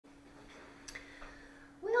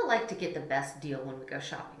like to get the best deal when we go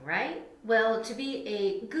shopping, right? Well, to be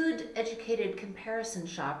a good, educated comparison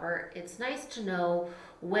shopper, it's nice to know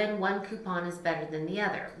when one coupon is better than the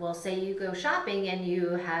other. Well, say you go shopping and you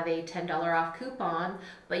have a $10 off coupon,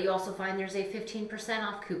 but you also find there's a 15%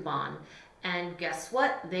 off coupon. And guess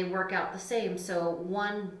what? They work out the same. So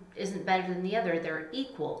one isn't better than the other, they're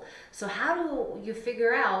equal. So how do you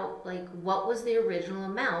figure out like what was the original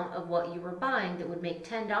amount of what you were buying that would make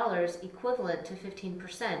 $10 equivalent to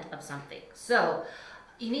 15% of something? So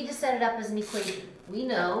you need to set it up as an equation. We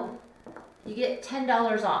know you get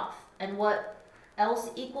 $10 off. And what else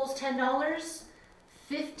equals $10?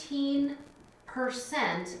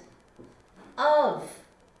 15% of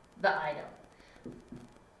the item.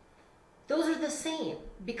 Those are the same.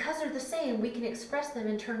 Because they're the same, we can express them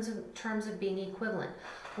in terms of being equivalent.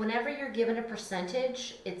 Whenever you're given a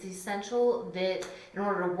percentage, it's essential that in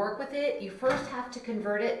order to work with it, you first have to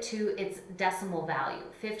convert it to its decimal value.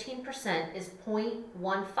 15% is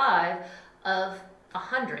 0.15 of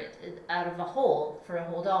 100 out of a whole for a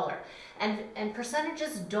whole dollar. And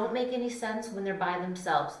percentages don't make any sense when they're by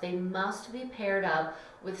themselves. They must be paired up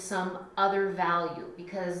with some other value,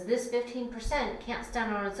 because this 15% can't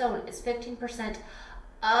stand on its own. It's 15%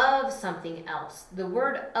 of something else. The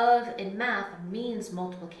word of in math means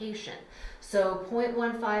multiplication. So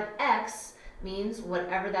 0.15x means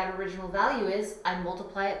whatever that original value is, I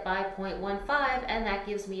multiply it by 0.15 and that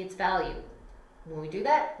gives me its value. When we do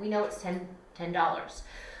that, we know it's $10.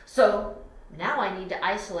 So now I need to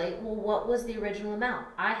isolate, well, what was the original amount?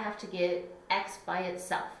 I have to get x by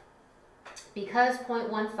itself. Because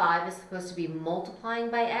 0.15 is supposed to be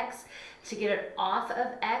multiplying by x, to get it off of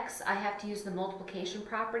x, I have to use the multiplication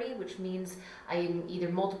property, which means I'm either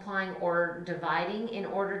multiplying or dividing in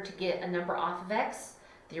order to get a number off of x.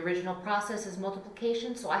 The original process is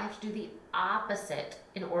multiplication, so I have to do the opposite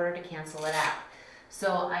in order to cancel it out.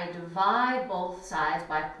 So I divide both sides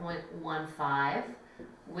by 0.15,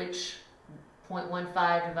 which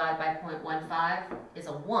 0.15 divided by 0.15 is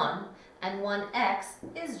a 1, and 1x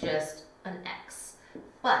is just an x.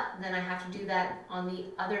 But then I have to do that on the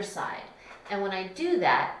other side. And when I do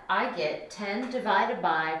that, I get 10 divided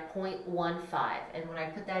by 0.15. And when I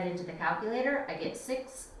put that into the calculator, I get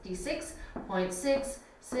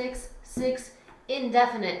 66.666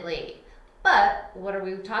 indefinitely. But what are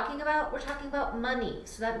we talking about? We're talking about money.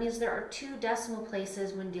 So that means there are two decimal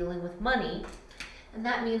places when dealing with money. And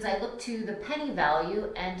that means I look to the penny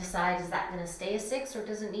value and decide, is that going to stay a 6 or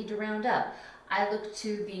does it need to round up? I look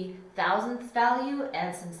to the thousandth value,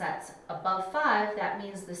 and since that's above 5, that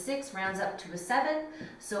means the 6 rounds up to a 7.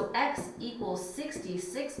 So x equals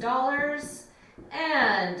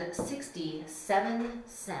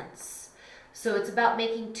 $66.67. So it's about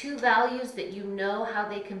making two values that you know how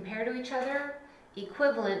they compare to each other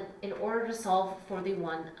equivalent in order to solve for the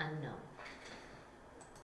one unknown.